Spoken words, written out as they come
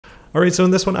All right, so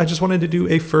in this one, I just wanted to do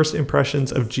a first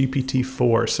impressions of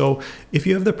GPT-4. So if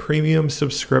you have the premium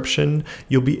subscription,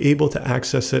 you'll be able to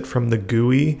access it from the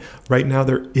GUI. Right now,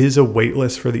 there is a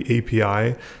waitlist for the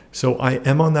API. So I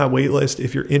am on that waitlist.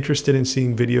 If you're interested in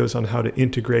seeing videos on how to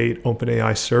integrate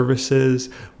OpenAI services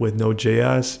with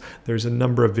Node.js, there's a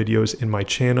number of videos in my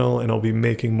channel, and I'll be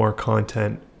making more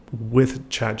content with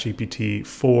ChatGPT-4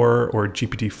 or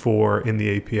GPT-4 in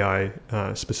the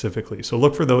API specifically. So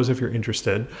look for those if you're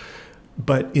interested.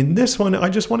 But in this one, I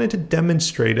just wanted to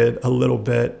demonstrate it a little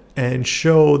bit and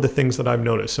show the things that I've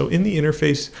noticed. So in the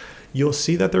interface, you'll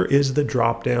see that there is the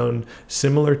drop-down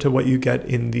similar to what you get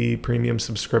in the premium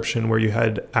subscription where you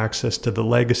had access to the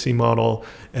legacy model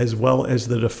as well as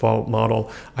the default model.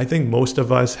 I think most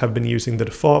of us have been using the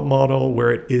default model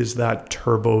where it is that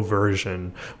turbo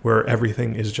version where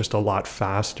everything is just a lot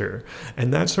faster.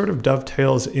 And that sort of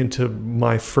dovetails into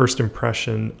my first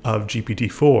impression of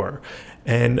GPT-4.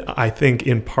 And I think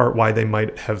in part why they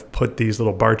might have put these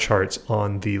little bar charts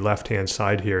on the left-hand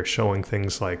side here showing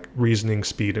things like reasoning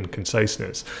speed and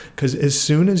conciseness. Because as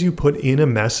soon as you put in a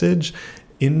message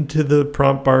into the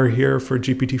prompt bar here for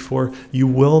GPT-4, you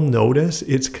will notice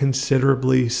it's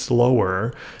considerably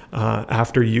slower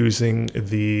after using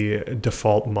the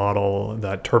default model,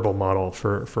 that turbo model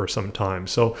for some time.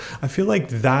 So I feel like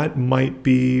that might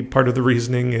be part of the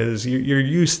reasoning is you're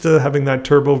used to having that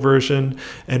turbo version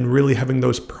and really having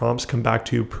those prompts come back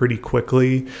to you pretty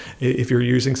quickly. If you're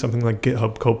using something like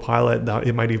GitHub Copilot, that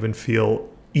it might even feel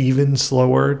even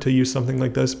slower to use something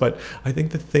like this. But I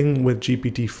think the thing with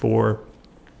GPT-4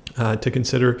 to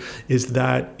consider is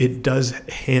that it does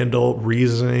handle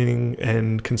reasoning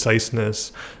and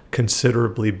conciseness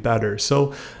considerably better.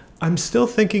 So I'm still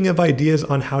thinking of ideas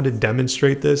on how to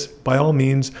demonstrate this. By all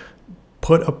means,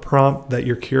 put a prompt that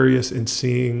you're curious in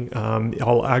seeing.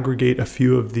 I'll aggregate a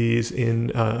few of these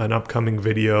in an upcoming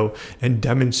video and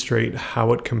demonstrate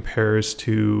how it compares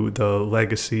to the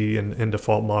legacy and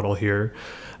default model here.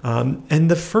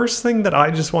 And the first thing that I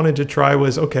just wanted to try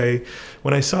was, okay,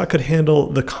 when I saw it could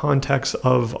handle the context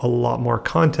of a lot more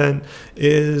content,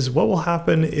 is what will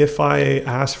happen if I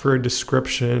ask for a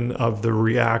description of the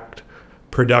React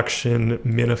production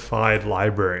Minified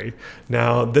library.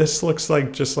 Now this looks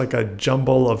like just like a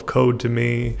jumble of code to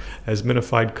me, as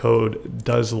Minified code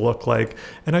does look like,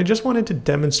 and I just wanted to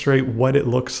demonstrate what it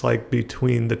looks like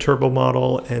between the turbo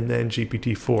model and then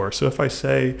GPT-4. So if I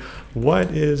say,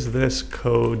 what is this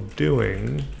code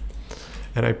doing,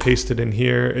 and I paste it in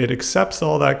here, it accepts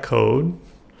all that code,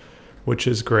 which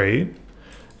is great.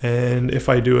 And if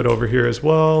I do it over here as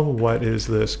well, what is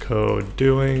this code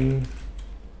doing?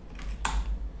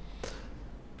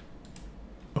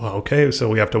 Okay, so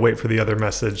we have to wait for the other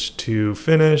message to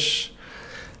finish.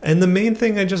 And the main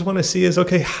thing I just want to see is,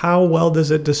 okay, how well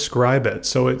does it describe it?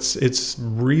 So its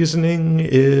reasoning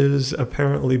is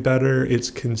apparently better, its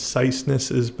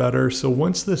conciseness is better. So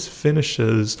once this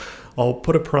finishes, I'll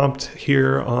put a prompt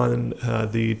here on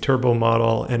the turbo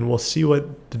model and we'll see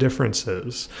what the difference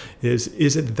is.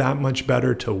 Is it that much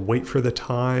better to wait for the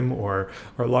time, or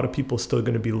are a lot of people still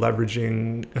going to be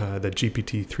leveraging the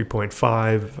GPT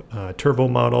 3.5 turbo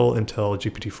model until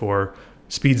GPT-4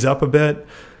 speeds up a bit?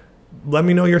 Let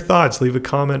me know your thoughts. Leave a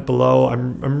comment below.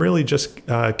 I'm really just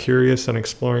curious and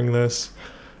exploring this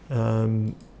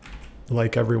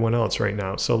like everyone else right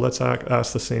now. So let's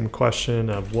ask the same question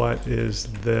of what is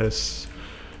this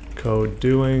code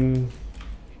doing?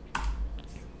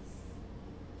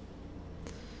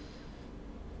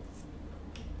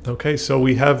 Okay, so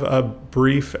we have a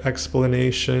brief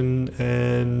explanation,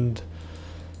 and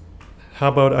how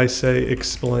about I say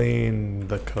explain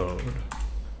the code?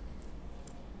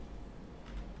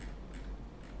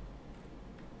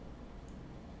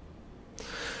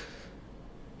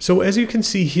 So as you can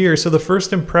see here, so the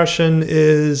first impression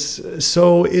is,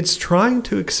 so it's trying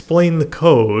to explain the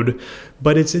code,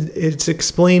 but it's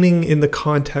explaining in the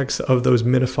context of those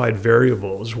minified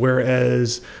variables,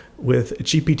 whereas with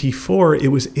GPT-4, it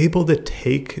was able to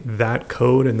take that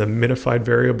code and the minified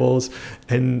variables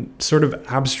and sort of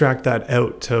abstract that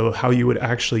out to how you would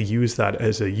actually use that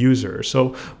as a user.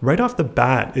 So right off the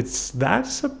bat,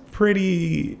 that's a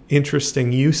pretty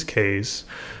interesting use case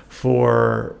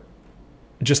for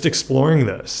just exploring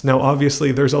this. Now,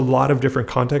 obviously, there's a lot of different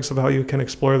contexts of how you can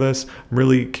explore this. I'm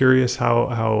really curious how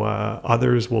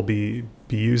others will be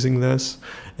using this.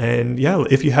 And yeah,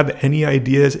 if you have any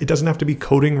ideas, it doesn't have to be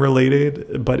coding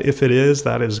related, but if it is,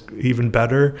 that is even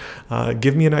better.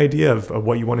 Give me an idea of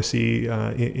what you want to see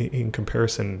in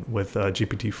comparison with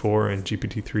GPT-4 and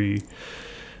GPT-3,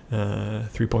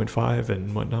 3.5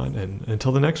 and whatnot. And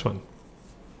until the next one.